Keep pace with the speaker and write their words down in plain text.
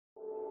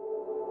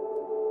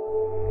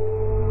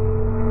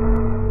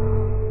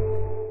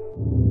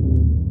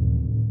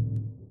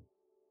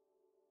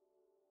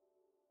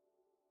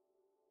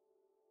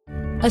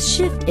A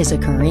shift is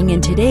occurring in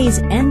today's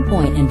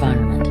endpoint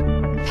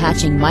environment.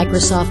 Patching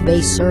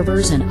Microsoft-based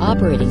servers and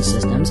operating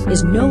systems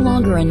is no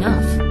longer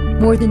enough.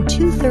 More than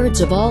 2/3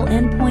 of all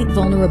endpoint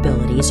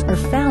vulnerabilities are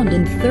found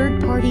in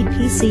third-party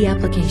PC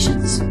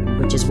applications,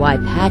 which is why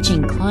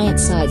patching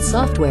client-side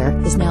software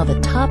is now the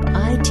top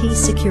IT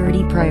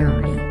security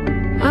priority.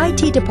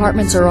 IT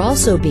departments are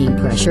also being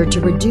pressured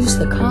to reduce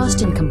the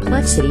cost and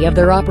complexity of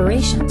their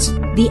operations.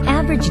 The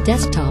average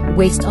desktop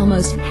wastes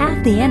almost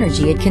half the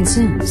energy it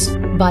consumes.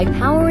 By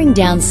powering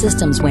down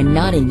systems when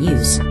not in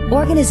use,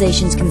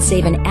 organizations can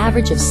save an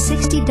average of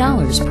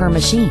 $60 per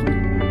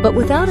machine. But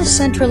without a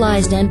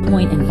centralized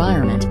endpoint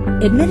environment,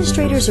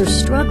 administrators are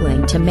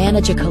struggling to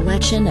manage a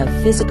collection of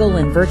physical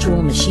and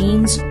virtual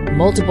machines,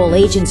 multiple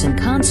agents and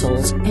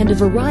consoles, and a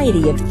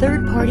variety of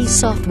third-party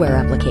software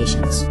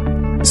applications.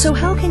 So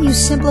how can you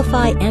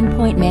simplify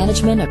endpoint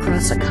management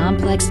across a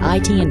complex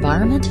IT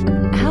environment?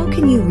 How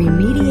can you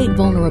remediate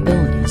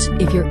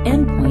vulnerabilities if your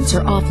endpoints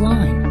are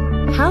offline?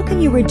 How can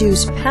you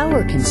reduce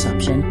power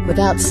consumption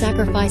without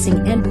sacrificing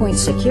endpoint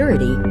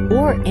security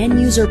or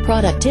end-user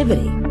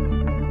productivity?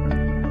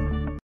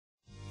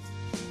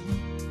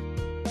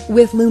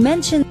 With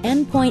Lumension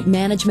Endpoint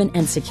Management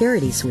and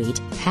Security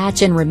Suite,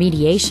 Patch and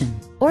Remediation,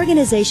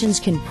 organizations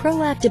can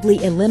proactively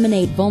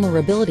eliminate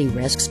vulnerability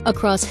risks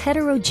across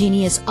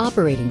heterogeneous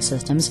operating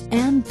systems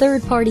and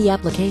third-party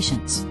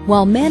applications,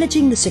 while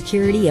managing the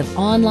security of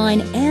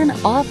online and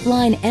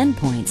offline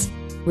endpoints.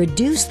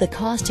 Reduce the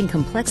cost and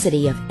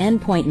complexity of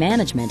endpoint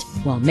management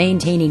while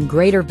maintaining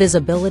greater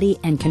visibility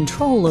and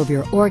control over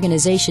your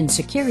organization's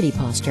security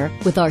posture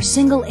with our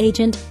single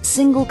agent,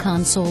 single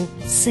console,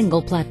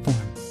 single platform.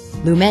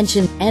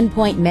 Lumension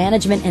Endpoint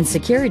Management and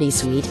Security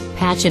Suite,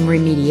 Patch and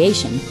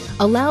Remediation,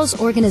 allows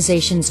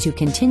organizations to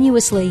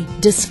continuously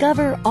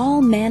discover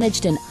all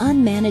managed and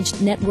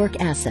unmanaged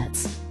network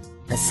assets,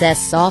 assess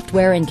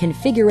software and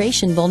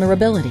configuration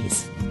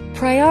vulnerabilities,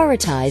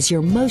 prioritize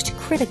your most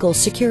critical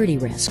security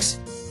risks,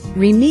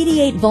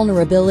 remediate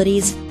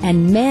vulnerabilities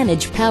and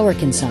manage power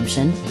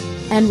consumption,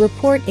 and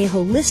report a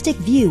holistic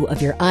view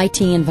of your IT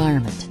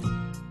environment.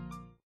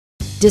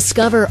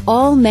 Discover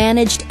all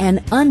managed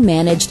and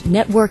unmanaged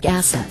network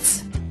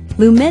assets.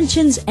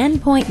 Lumension's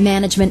Endpoint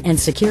Management and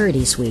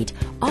Security Suite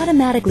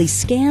automatically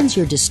scans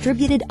your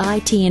distributed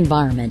IT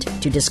environment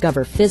to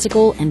discover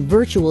physical and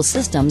virtual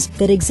systems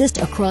that exist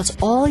across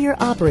all your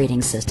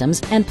operating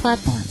systems and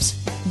platforms.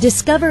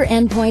 Discover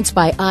endpoints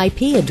by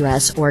IP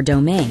address or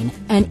domain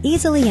and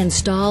easily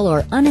install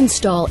or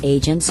uninstall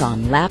agents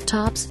on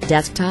laptops,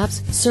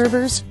 desktops,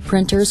 servers,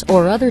 printers,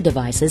 or other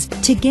devices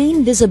to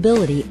gain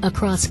visibility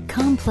across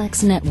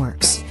complex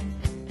networks.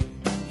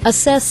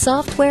 Assess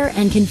software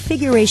and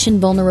configuration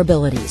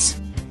vulnerabilities.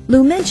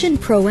 Lumension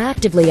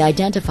proactively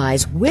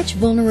identifies which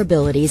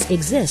vulnerabilities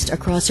exist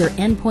across your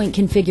endpoint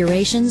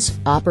configurations,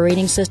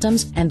 operating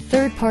systems, and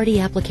third-party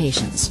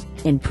applications.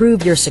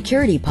 Improve your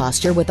security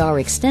posture with our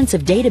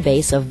extensive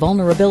database of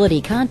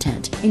vulnerability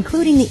content,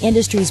 including the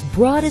industry's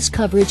broadest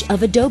coverage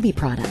of Adobe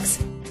products.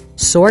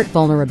 Sort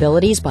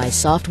vulnerabilities by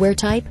software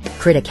type,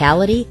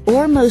 criticality,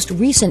 or most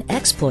recent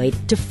exploit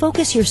to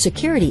focus your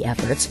security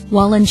efforts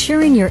while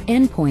ensuring your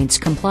endpoints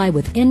comply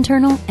with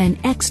internal and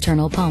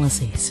external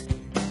policies.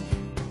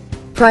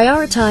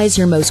 Prioritize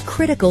your most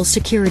critical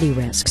security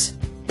risks.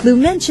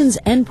 Lumension's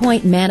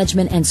Endpoint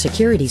Management and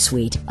Security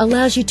Suite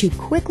allows you to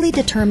quickly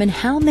determine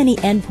how many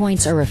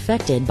endpoints are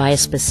affected by a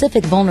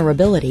specific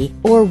vulnerability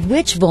or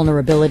which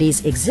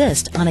vulnerabilities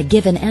exist on a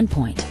given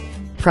endpoint.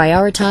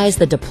 Prioritize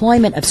the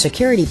deployment of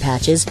security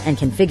patches and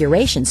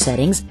configuration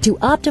settings to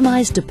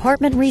optimize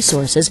department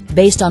resources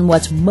based on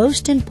what's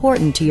most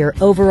important to your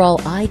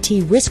overall IT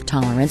risk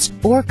tolerance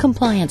or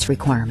compliance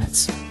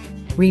requirements.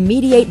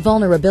 Remediate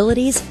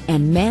vulnerabilities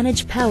and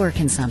manage power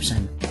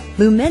consumption.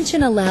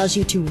 Lumension allows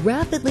you to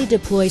rapidly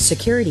deploy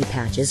security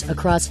patches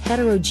across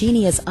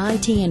heterogeneous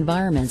IT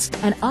environments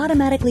and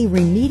automatically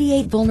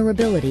remediate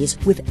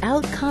vulnerabilities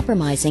without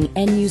compromising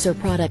end-user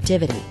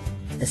productivity.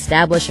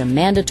 Establish a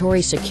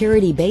mandatory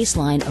security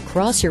baseline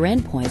across your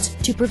endpoints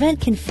to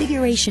prevent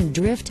configuration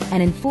drift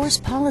and enforce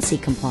policy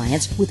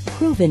compliance with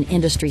proven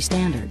industry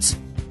standards.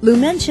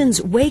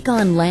 Lumension's Wake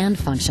on Land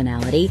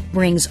functionality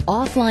brings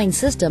offline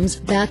systems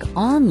back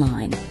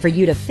online for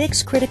you to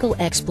fix critical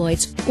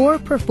exploits or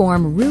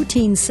perform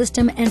routine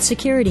system and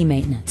security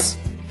maintenance.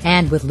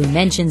 And with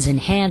Lumension's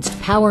enhanced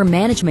power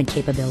management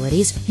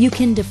capabilities, you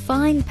can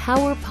define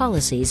power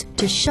policies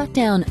to shut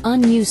down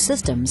unused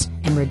systems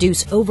and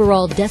reduce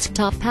overall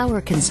desktop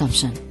power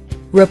consumption.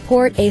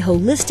 Report a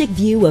holistic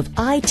view of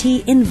IT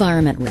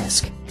environment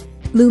risk.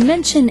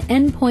 Lumension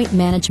Endpoint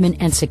Management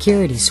and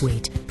Security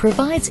Suite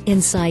provides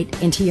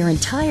insight into your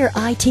entire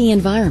IT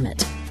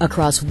environment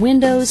across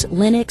Windows,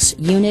 Linux,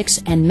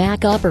 Unix, and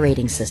Mac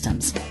operating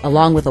systems,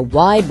 along with a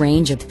wide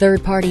range of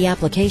third-party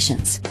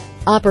applications.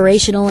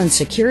 Operational and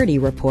security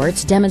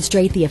reports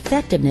demonstrate the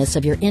effectiveness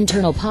of your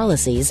internal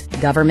policies,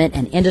 government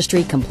and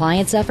industry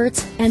compliance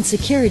efforts, and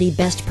security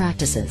best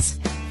practices.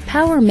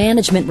 Power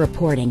management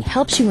reporting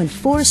helps you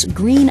enforce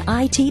green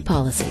IT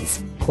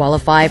policies.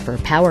 qualify for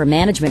power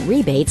management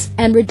rebates,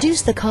 and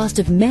reduce the cost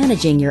of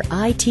managing your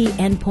IT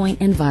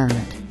endpoint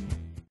environment.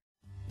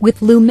 With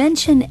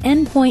Lumension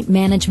Endpoint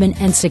Management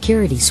and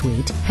Security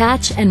Suite,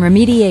 Patch and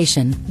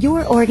Remediation,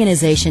 your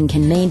organization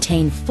can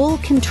maintain full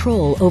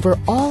control over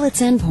all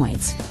its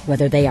endpoints,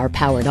 whether they are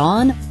powered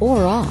on or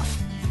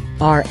off.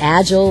 Our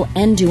agile,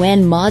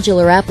 end-to-end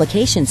modular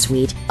application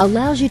suite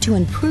allows you to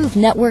improve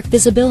network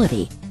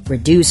visibility,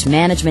 reduce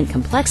management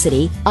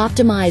complexity,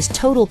 optimize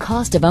total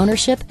cost of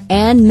ownership,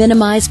 and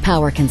minimize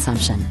power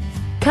consumption.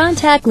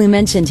 Contact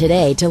Lumension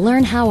today to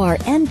learn how our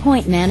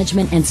Endpoint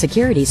Management and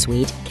Security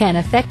Suite can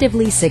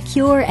effectively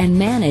secure and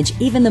manage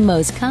even the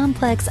most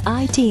complex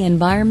IT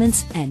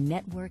environments and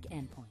network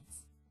endpoints.